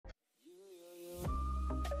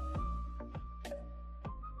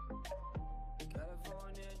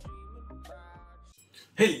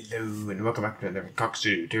Hello and welcome back to another Conquest.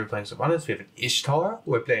 Today we're playing Sylvanus. We have an Ishtar.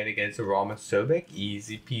 We're playing against a Rama Sobek.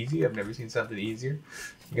 Easy peasy. I've never seen something easier.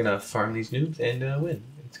 You're gonna farm these noobs and win.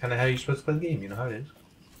 It's kind of how you're supposed to play the game. You know how it is.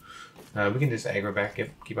 We can just aggro back,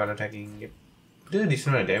 keep on attacking. We do a decent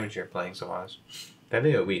amount of damage here playing Sylvanus. That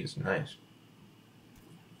AoE is nice.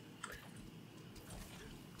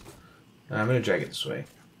 I'm gonna drag it this way.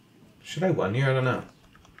 Should I one here? I don't know.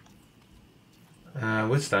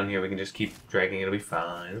 With stun here, we can just keep dragging. It'll be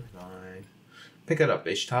fine. It'll be fine. Pick it up,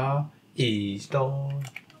 Ishtar. Ishtar.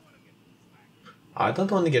 I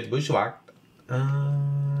don't want to get bushwhacked.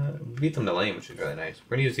 Beat them to lane, which is really nice.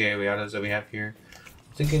 We're gonna use the AoE autos that we have here. I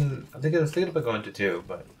was thinking about going to 2,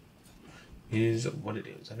 but it is what it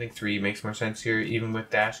is. I think 3 makes more sense here, even with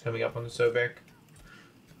dash coming up on the Sobek.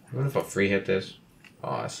 What if I'll free hit this?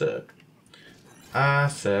 Oh, I suck. I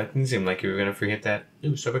suck. It didn't seem like you were gonna free hit that.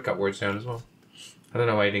 Ooh, Sobek got wards down as well. I don't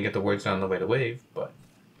know why you didn't get the wards down on the way to wave, but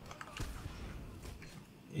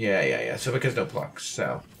yeah. Sobek has no plucks,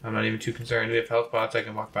 so I'm not even too concerned. We have health pots. I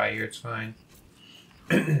can walk by here. It's fine.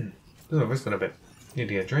 This is a little bit. Need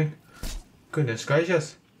to get a drink. Goodness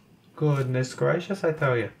gracious. Goodness gracious, I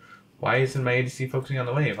tell you. Why isn't my ADC focusing on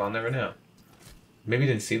the wave? I'll never know. Maybe he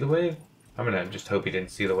didn't see the wave? I'm gonna just hope he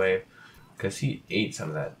didn't see the wave. Because he ate some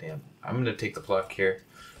of that, damn. I'm gonna take the pluck here.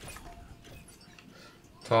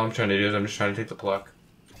 That's all I'm trying to do is I'm just trying to take the pluck.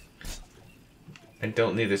 I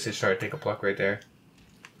don't need this Ishtar to take a pluck right there.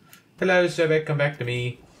 Hello, Sobek, come back to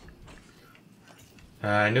me.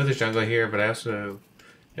 I know there's jungler here, but I also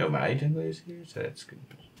know my jungler is here, so that's good.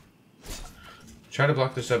 Try to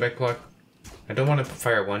block the Sobek pluck. I don't want to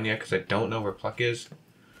fire 1 yet because I don't know where pluck is.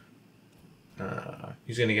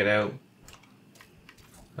 He's gonna get out.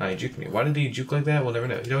 He juked me. Why did he juke like that? We'll never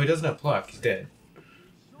know. No, he doesn't have pluck. He's dead.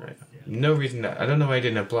 Right. No reason that. I don't know why I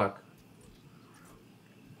didn't have pluck.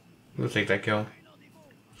 We'll take that kill.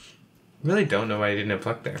 Really don't know why I didn't have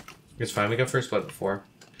pluck there. It's fine. We got first blood before.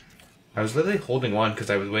 I was literally holding 1 because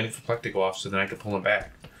I was waiting for pluck to go off so then I could pull him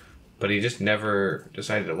back. But he just never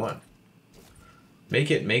decided to 1. Make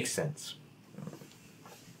it make sense.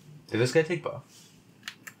 Did this guy take buff?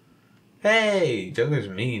 Hey! Jungler's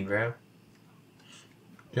mean, bro.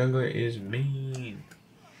 Jungler is mean.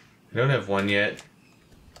 I don't have 1 yet.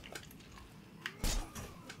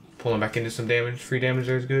 Pulling back into some damage. Free damage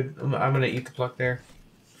there is good. I'm gonna eat the pluck there.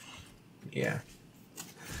 Yeah.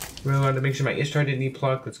 Really wanted to make sure my Ishtar didn't need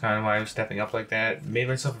pluck. That's kind of why I was stepping up like that. Made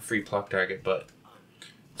myself a free pluck target, but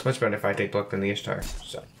it's much better if I take pluck than the Ishtar.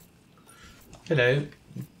 So. Hello.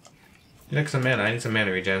 You need some mana. I need some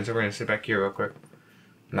mana regen, so we're gonna sit back here real quick.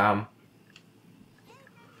 Nom.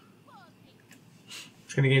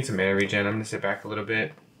 Just gonna gain some mana regen. I'm gonna sit back a little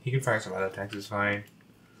bit. He can fire some other attacks, it's fine.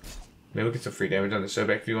 Maybe we'll get some free damage on the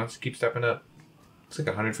Sobek if he wants to keep stepping up. Looks like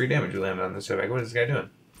 100 free damage we landed on the Sobek. What is this guy doing?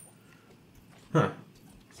 Huh.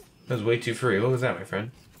 That was way too free. What was that, my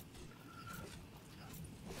friend?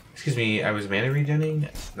 Excuse me, I was mana regenning?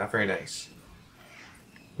 Not very nice.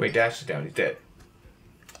 Wait, dash is down. He's dead.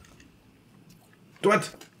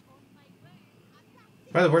 What?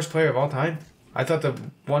 Am I the worst player of all time? I thought the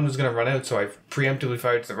one was going to run out, so I preemptively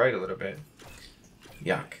fired to the right a little bit.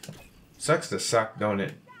 Yuck. Sucks to suck, don't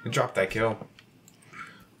it? I dropped that kill.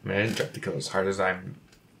 I mean, I didn't drop the kill as hard as I'm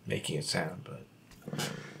making it sound, but...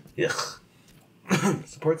 Yuck.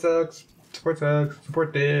 Support sucks. Support sucks.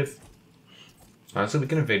 Support div. Honestly, we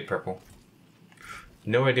can invade purple.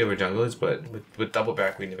 No idea where jungle is, but with double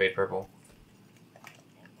back, we can invade purple.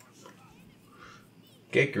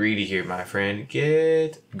 Get greedy here, my friend.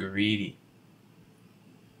 Get greedy.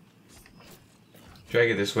 Drag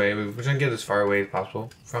it this way. We're trying to get as far away as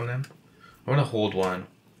possible from them. I want to hold 1.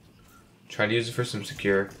 Try to use it for some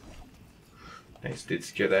secure. Nice, did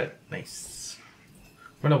secure that. Nice.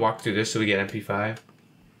 I'm going to walk through this so we get MP5.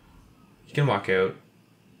 He can walk out.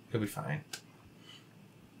 He'll be fine.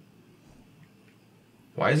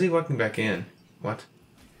 Why is he walking back in? What?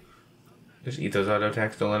 Just eat those auto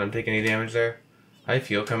attacks. Don't let him take any damage there. I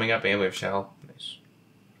feel coming up and we have shell. Nice.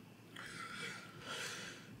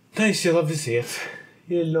 Nice, you love to see it.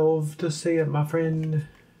 You love to see it, my friend.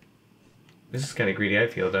 This is kind of greedy, I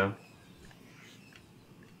feel, though.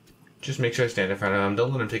 Just make sure I stand in front of him.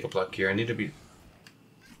 Don't let him take a pluck here. I need to be...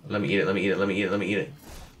 Let me eat it, let me eat it, let me eat it, let me eat it.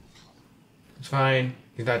 It's fine.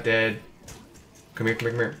 He's not dead. Come here, come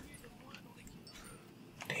here, come here.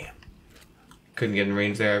 Damn. Couldn't get in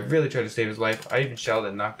range there. I really tried to save his life. I even shelled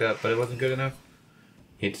and knocked up, but it wasn't good enough.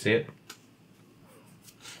 Hate to see it.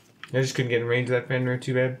 I just couldn't get in range of that Fenrir,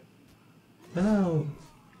 too bad. No.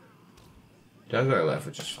 Jungler left,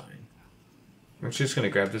 which is fine. I'm just gonna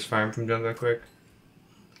grab this farm from Jungler quick.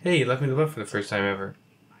 Hey, he left me the buff for the first time ever.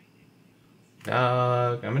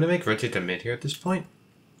 I'm gonna make rotate to mid here at this point.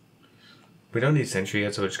 We don't need sentry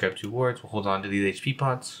yet, so we'll just grab 2 wards. We'll hold on to these HP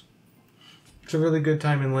pots. It's a really good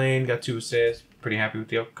time in lane. Got 2 assists. Pretty happy with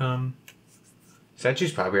the outcome.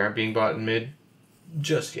 Sentries probably aren't being bought in mid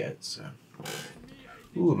just yet, so.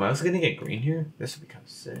 Ooh, am I also gonna get green here? This would be kind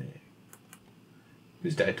of sick.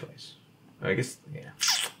 Who's died twice? I guess, yeah.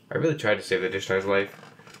 I really tried to save the Dishtar's life.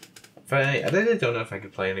 I really don't know if I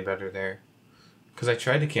could play any better there. Because I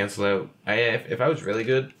tried to cancel out. If I was really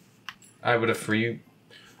good, I would have free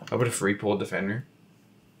pulled Defender.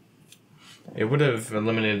 It would have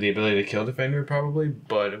eliminated the ability to kill Defender probably,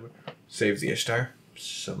 but it would save the Ishtar.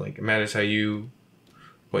 So like, it matters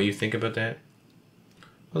what you think about that.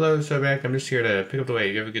 Hello, Sobek. I'm just here to pick up the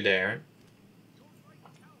wave. You have a good day, alright?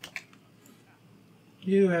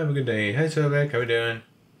 You have a good day. Hi, Sobek. How we doing?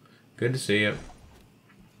 Good to see you.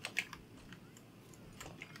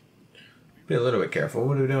 Be a little bit careful.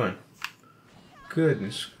 What are we doing?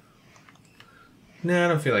 Goodness. Nah, I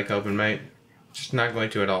don't feel like helping, mate. Just not going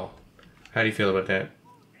to at all. How do you feel about that?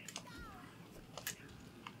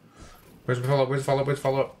 Where's the follow-up? Where's the follow-up? Where's the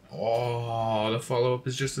follow-up? Oh, the follow-up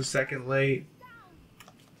is just a second late.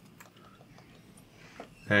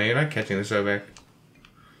 Hey, you're not catching the Sobek.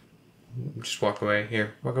 Just walk away.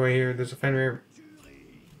 Here. Walk away here. There's a Fenrir.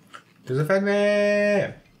 There's a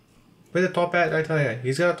Fenrir! Where's the top hat? I tell you.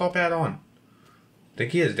 He's got a top hat on. I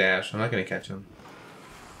think he has dash. I'm not going to catch him.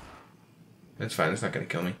 That's fine. It's not going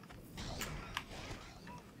to kill me.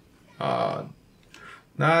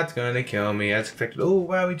 Not going to kill me. That's expected. Oh,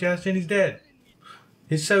 wow. He dashed in. He's dead.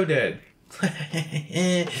 He's so dead.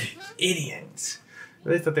 Idiots. I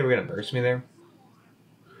really thought they were going to burst me there.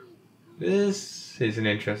 This is an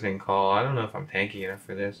interesting call. I don't know if I'm tanky enough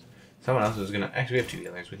for this. Someone else is going to... Actually, we have 2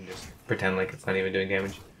 healers. We can just pretend like it's not even doing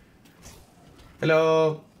damage.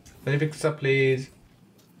 Hello. Let me pick this up, please.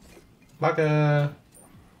 Baka.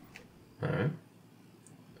 Alright.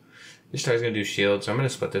 Ishtar's gonna do shield, so I'm gonna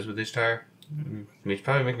split this with Ishtar. Which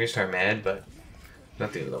probably make Ishtar mad, but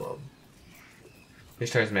not the end of the world.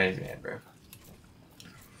 Ishtar's mad, he's mad, bro.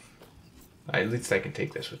 At least I can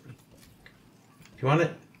take this with me. If you want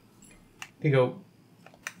it, here you go.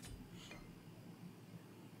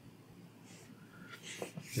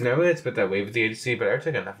 No, really split that wave with the ADC, but I already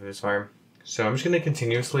took enough of his farm. So I'm just going to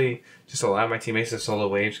continuously just allow my teammates to solo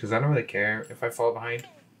waves because I don't really care if I fall behind.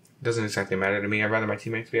 It doesn't exactly matter to me. I'd rather my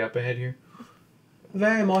teammates be up ahead here.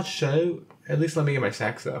 Very much so. At least let me get my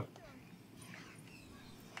sacks though.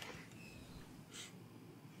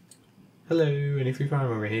 Hello, any free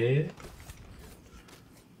farm over here?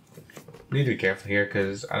 Need to be careful here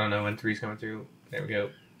because I don't know when 3's coming through. There we go.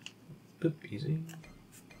 Boop, easy.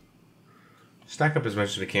 Stack up as much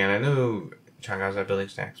as we can. I know Chang'a's not building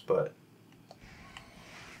stacks, but...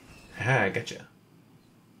 Aha, I gotcha.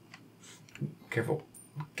 Careful.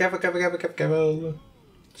 Careful, careful, careful, careful, careful.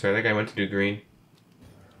 Sorry, that guy went to do green.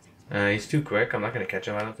 He's too quick. I'm not going to catch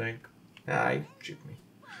him, I don't think. Nah, he shoot me.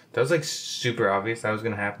 That was like super obvious that was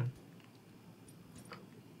going to happen.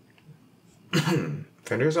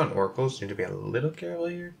 Fenders on oracles need to be a little careful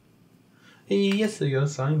here. Yes,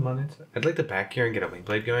 I'm on it. I'd like to back here and get a wing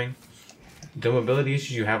blade going. The mobility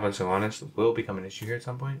issues you have on Sylvanus will become an issue here at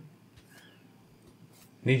some point.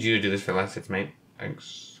 Need you to do this for the last 6, mate.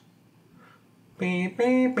 Thanks. Beep,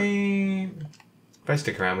 beep, beep. If I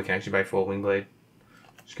stick around, we can actually buy full wing blade.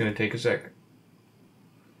 Just gonna take a sec.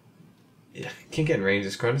 Yeah, can't get in range.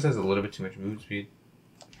 This Cronus has a little bit too much move speed.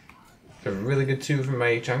 It's a really good 2 from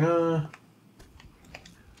my Chang'e.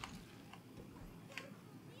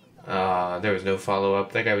 There was no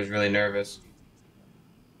follow-up. That guy was really nervous.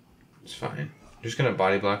 It's fine. I'm just gonna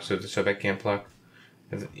body block so the Sobek can't pluck.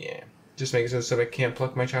 Yeah. Just make it so the Sobek can't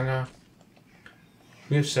pluck my Chang'e.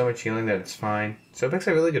 We have so much healing that it's fine. Sobek's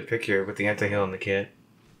a really good pick here with the anti-heal and the kit.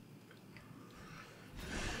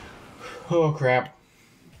 Oh crap.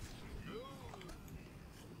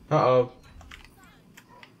 Uh-oh.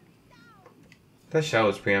 That shell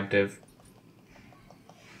was preemptive.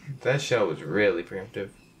 That shell was really preemptive.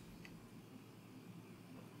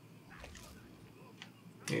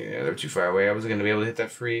 Yeah, they're too far away. I wasn't going to be able to hit that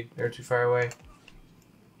free. They're too far away.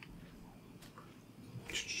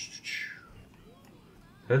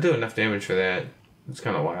 I don't do enough damage for that. It's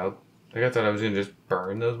kind of wild. Like, I thought I was going to just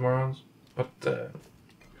burn those morons. What the...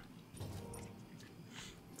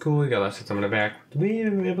 Cool, we got last hits on the back. Did we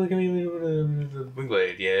even be able to get me the wing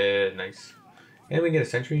blade? Yeah, nice. And we can get a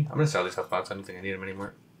sentry. I'm going to sell these health bots. I don't think I need them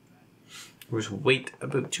anymore. We'll just wait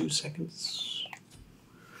about 2 seconds.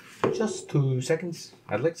 Just 2 seconds.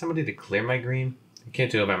 I'd like somebody to clear my green. I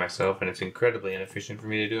can't do it by myself, and it's incredibly inefficient for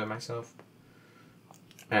me to do it myself.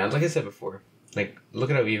 And like I said before, Like, look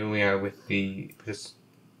at how even we are with the... Because,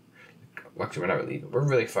 actually, we're not really even. We're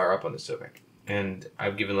really far up on the Sobek. And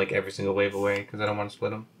I've given, like, every single wave away because I don't want to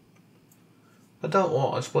split them. I don't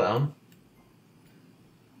want to split them.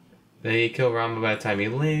 They kill Rama by the time he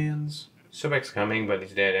lands. Sobek's coming, but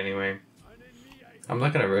he's dead anyway. I'm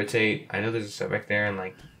not going to rotate. I know there's a Sobek there, and,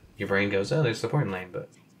 like, your brain goes, oh, there's the support lane, but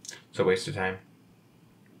it's a waste of time.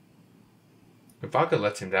 If Vodka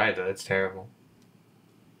lets him die, though, that's terrible.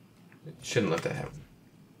 Shouldn't let that happen.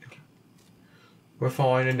 We're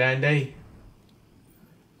fine and dandy.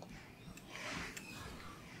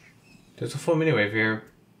 There's a full mini wave here.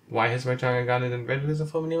 Why has my Chang'e gone in and red as a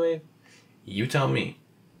full mini wave? You tell me.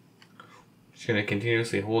 Just gonna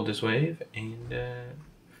continuously hold this wave, and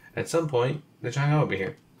at some point, the Chang'e will be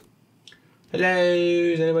here.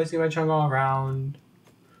 Hello, does anybody see my Chang'e around?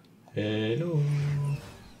 Hello.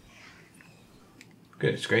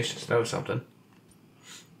 Goodness gracious, that was something.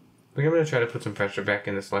 But I'm gonna try to put some pressure back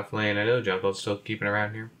in this left lane. I know Jungle's still keeping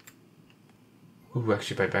around here. Ooh,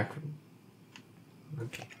 actually fight back.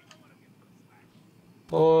 Okay.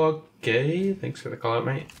 Okay, thanks for the call out,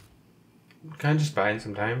 mate. Kind of just buying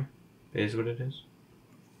some time. It is what it is.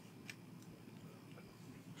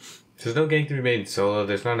 There's no gank to be made in solo.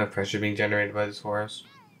 There's not enough pressure being generated by this forest.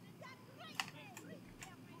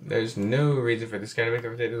 There's no reason for this guy to make the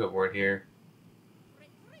rotate. There's a ward here.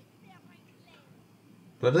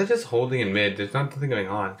 But they're just holding in mid. There's nothing going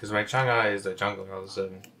on because my Chang'e is a jungler all of a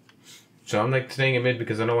sudden. So I'm like staying in mid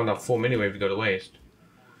because I don't want the full mini wave to go to waste.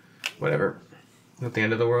 Whatever. Not the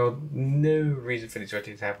end of the world. No reason for these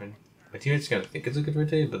rotates to happen. My teammate's gonna think it's a good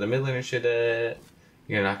rotate, but the mid laner should,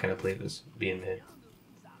 you're not gonna believe this being mid.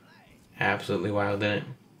 Absolutely wild, isn't it?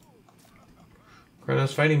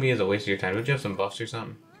 Chronos, fighting me is a waste of your time. Would you have some buffs or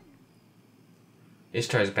something?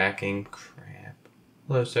 Ishtar's backing. Crap.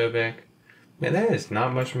 Hello, Sobek. Man, there is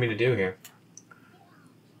not much for me to do here.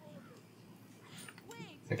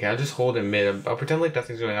 Okay, I'll just hold in mid. I'll pretend like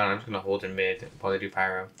nothing's going on. I'm just gonna hold in mid while they do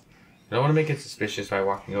pyro. I don't want to make it suspicious by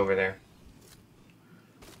walking over there.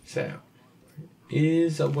 So,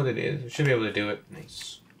 is what it is. We should be able to do it.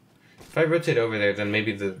 Nice. If I rotate over there, then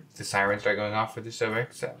maybe the sirens start going off for the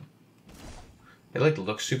Sobek. So, it like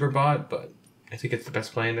looks super bot, but I think it's the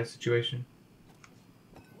best play in that situation.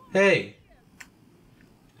 Hey!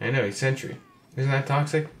 I know, he's Sentry. Isn't that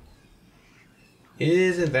toxic?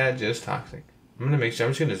 Isn't that just toxic? I'm gonna make sure,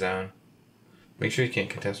 I'm just gonna zone. Make sure you can't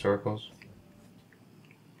contest oracles.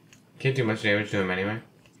 Can't do much damage to him anyway.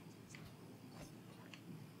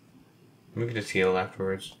 We can just heal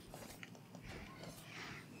afterwards.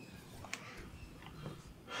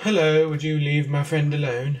 Hello, would you leave my friend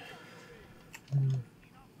alone? I'm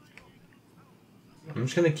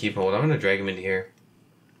just gonna keep hold. I'm gonna drag him into here.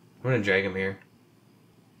 I'm gonna drag him here.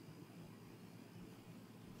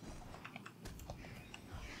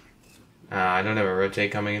 I don't have a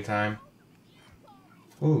rotate coming in time.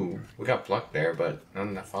 Ooh, we got plucked there, but not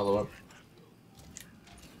enough follow-up.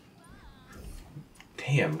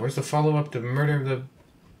 Damn, where's the follow-up to murder the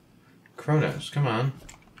Kronos? Come on.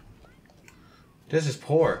 This is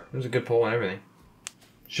poor. It was a good pull and everything.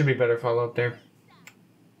 Should be better follow-up there.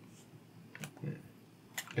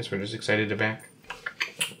 Guess we're just excited to back.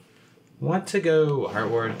 Want to go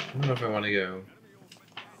Heartward? I don't know if I want to go.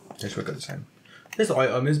 Let's look at this time. This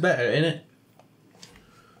item is better, isn't it?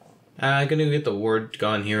 I'm gonna get the ward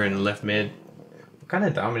gone here in left mid. We're kind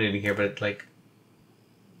of dominating here, but like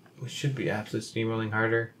we should be absolutely steamrolling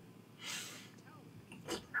harder.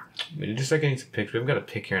 We need to start getting some picks. We've got a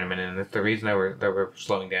pick here in a minute, and that's the reason that we're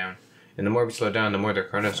slowing down. And the more we slow down, the more their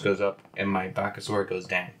Chronos goes up, and my Bakasor goes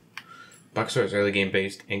down. Bakasor is early game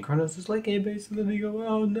based, and Chronos is late game based, and then they go,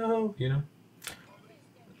 oh no, you know,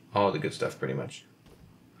 all the good stuff, pretty much.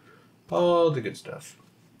 All the good stuff.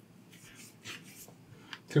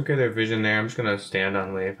 Took care of their vision there. I'm just gonna stand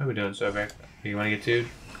on wave. How are we doing, Sobek? You wanna get 2'd?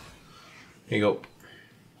 Here you go.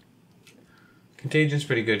 Contagion's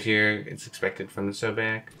pretty good here. It's expected from the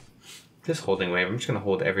Sobek. Just holding wave. I'm just gonna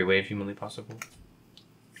hold every wave humanly possible.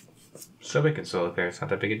 Sobek can solo clear. It's not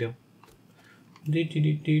that big a deal.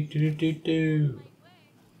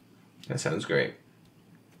 That sounds great.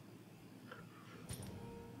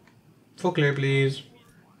 Full clear, please.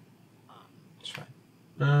 It's fine.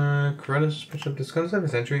 Corona's push up. Does Corona's have a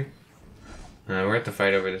sentry? We're at the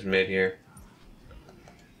fight over this mid here.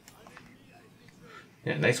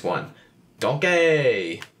 Yeah, nice one.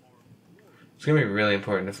 Donkey! It's gonna be really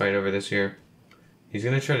important to fight over this here. He's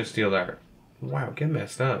gonna try to steal our... Wow, get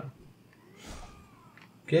messed up.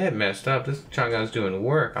 Get messed up. This Chang'e's doing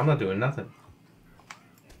work. I'm not doing nothing.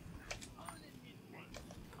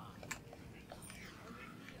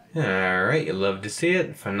 Alright, you love to see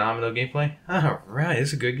it. Phenomenal gameplay. Alright,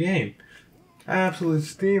 it's a good game. Absolute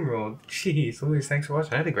steamroll. Jeez Louise, thanks for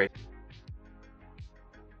watching. I had a great